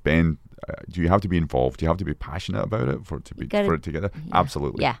to be involved? Do you have to be passionate about it for it to get it?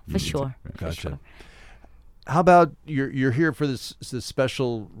 Absolutely. Yeah, for sure. Gotcha. For sure. How about you're here for this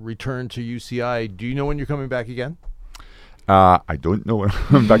special return to UCI? Do you know when you're coming back again? I don't know when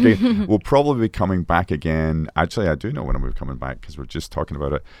I'm back again. We'll probably be coming back again. Actually, I do know when I'm coming back because we're just talking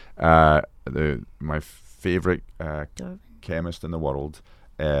about it. My favorite chemist in the world,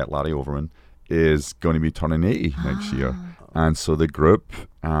 Larry Overman, is going to be turning 80 next year. And so the group,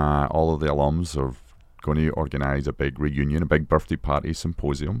 all of the alums, are going to organise a big reunion, a big birthday party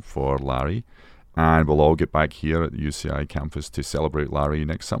symposium for Larry. And we'll all get back here at the UCI campus to celebrate Larry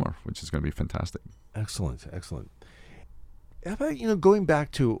next summer, which is going to be fantastic. Excellent. How about, going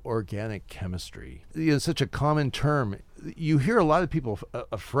back to organic chemistry, such a common term. You hear a lot of people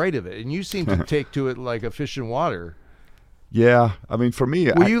afraid of it, and you seem to take to it like a fish in water. Yeah, I mean, for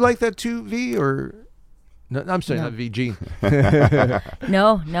me... Were you like that too, V, or... No, I'm sorry, not V, Gene.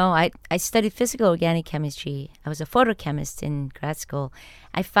 No, I studied physical organic chemistry. I was a photochemist in grad school.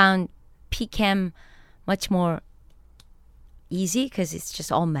 I found PChem much more easy because it's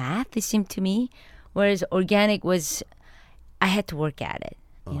just all math, it seemed to me, whereas organic was... I had to work at it.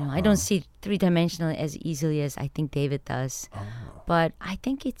 I don't see three-dimensional as easily as I think David does. But I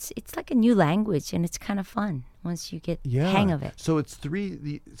think it's like a new language, and it's kind of fun once you get the hang of it. So it's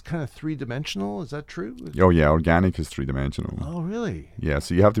kind of three-dimensional. Is that true? Oh, yeah. Organic is three-dimensional. Oh, really? Yeah.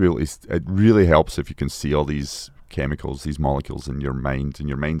 So you have to be able to... It really helps if you can see all these chemicals, these molecules in your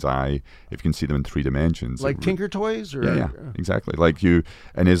mind's eye, if you can see them in 3 dimensions. Like Tinker Toys? Or? Yeah, exactly.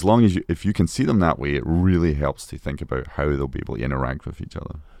 And as long as if you can see them that way, it really helps to think about how they'll be able to interact with each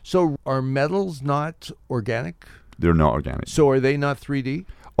other. So are metals not organic? They're not organic. So are they not 3D?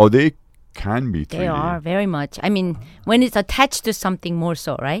 Oh, they can be 3D. They are, very much. I mean, when it's attached to something more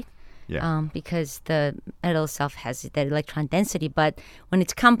so, right? Yeah. Because the metal itself has that electron density, but when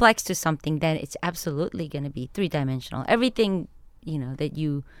it's complex to something, then it's absolutely going to be 3-dimensional. Everything, that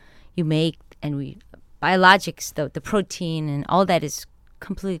you make and biologics, the protein and all that is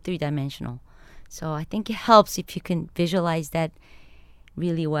completely 3-dimensional. So I think it helps if you can visualize that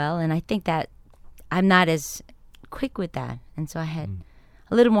really well. And I think that I'm not as quick with that, and so I had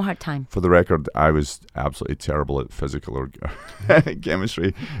a little more hard time. For the record, I was absolutely terrible at physical or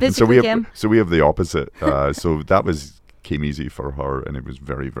chemistry. So we have the opposite. So that came easy for her, and it was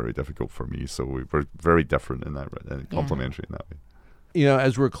very, very difficult for me. So we were very different in that, and complementary in that way.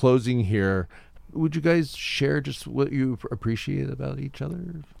 As we're closing here, would you guys share just what you appreciate about each other?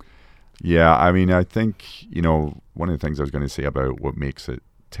 Yeah, I mean, I think, one of the things I was going to say about what makes it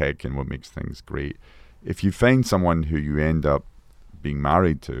tech and what makes things great, if you find someone who you end up being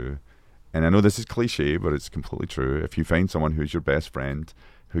married to, and I know this is cliche, but it's completely true, if you find someone who's your best friend,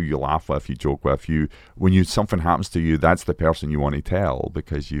 who you laugh with, you joke with, when something happens to you, that's the person you want to tell,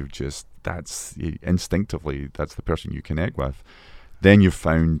 because instinctively, that's the person you connect with. Then you've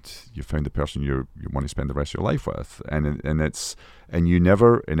found the person you want to spend the rest of your life with, and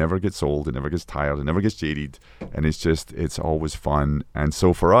it never gets old, it never gets tired, it never gets jaded, and it's always fun. And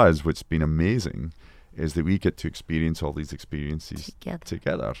so for us, what's been amazing is that we get to experience all these experiences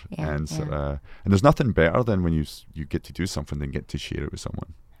together. And there's nothing better than when you get to do something than get to share it with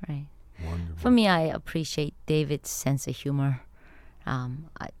someone. Right. Wonderful. For me, I appreciate David's sense of humor.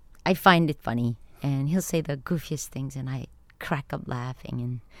 I find it funny, and he'll say the goofiest things, and I crack up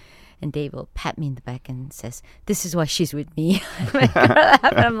laughing, and Dave will pat me in the back and says, "This is why she's with me." And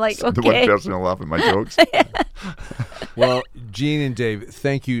I'm like, okay. The one person will laugh at my jokes. Well, Gene and Dave,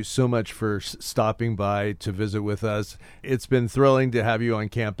 thank you so much for stopping by to visit with us. It's been thrilling to have you on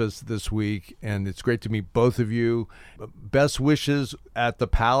campus this week, and it's great to meet both of you. Best wishes at the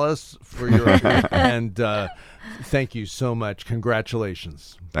Palace for your and thank you so much.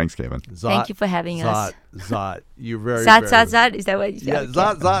 Congratulations. Thanks, Kevin. Thank you for having us. Zot. You're very, Zot. Is that what you said? Yeah,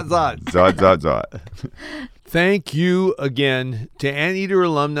 Zot. Zot. Thank you again to Anteater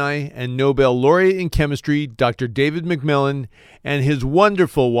alumni and Nobel Laureate in Chemistry, Dr. David MacMillan, and his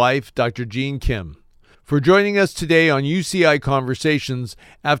wonderful wife, Dr. Jean Kim, for joining us today on UCI Conversations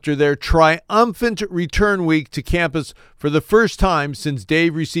after their triumphant return week to campus for the first time since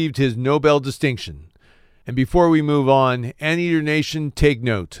Dave received his Nobel distinction. And before we move on, Anteater Nation, take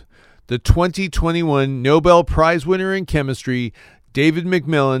note. The 2021 Nobel Prize winner in chemistry, David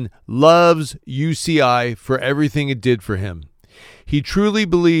MacMillan, loves UCI for everything it did for him. He truly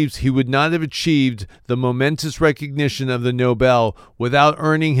believes he would not have achieved the momentous recognition of the Nobel without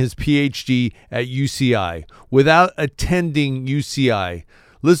earning his PhD at UCI, without attending UCI.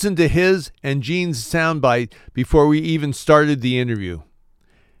 Listen to his and Gene's soundbite before we even started the interview.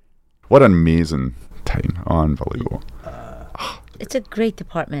 What an amazing time. Unbelievable. It's a great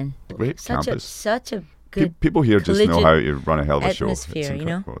department. Great campus. Such a good people here just know how to run a hell of a show.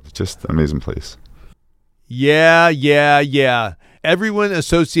 Atmosphere, It's just an amazing place. Yeah. Everyone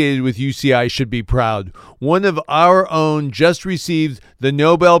associated with UCI should be proud. One of our own just received the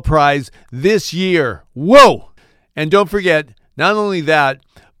Nobel Prize this year. Whoa! And don't forget, not only that,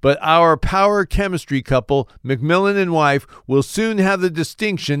 but our power chemistry couple, MacMillan and wife, will soon have the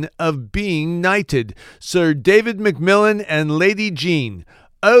distinction of being knighted. Sir David MacMillan and Lady Jean.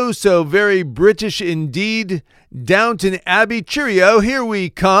 Oh, so very British indeed. Downton Abbey, cheerio, here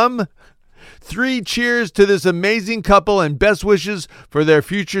we come. 3 cheers to this amazing couple and best wishes for their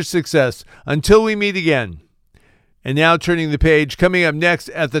future success. Until we meet again. And now turning the page, coming up next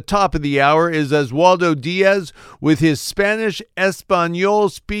at the top of the hour is Oswaldo Diaz with his Spanish Espanol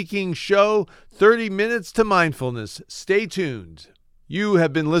speaking show, 30 Minutes to Mindfulness. Stay tuned. You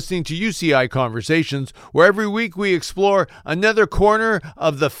have been listening to UCI Conversations, where every week we explore another corner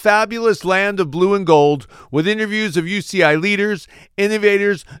of the fabulous land of blue and gold with interviews of UCI leaders,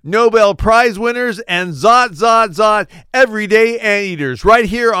 innovators, Nobel Prize winners, and Zot, everyday anteaters, right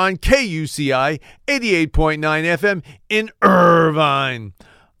here on KUCI 88.9 FM in Irvine.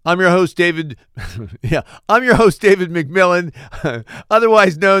 I'm your host, David MacMillan,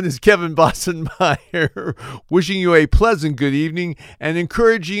 otherwise known as Kevin Bossenmeyer, wishing you a pleasant good evening and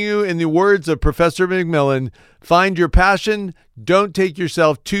encouraging you in the words of Professor MacMillan, find your passion, don't take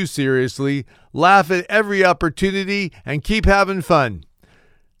yourself too seriously, laugh at every opportunity, and keep having fun.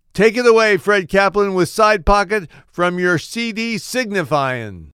 Take it away, Fred Kaplan, with Side Pocket from your CD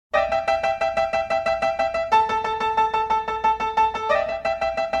Signifying.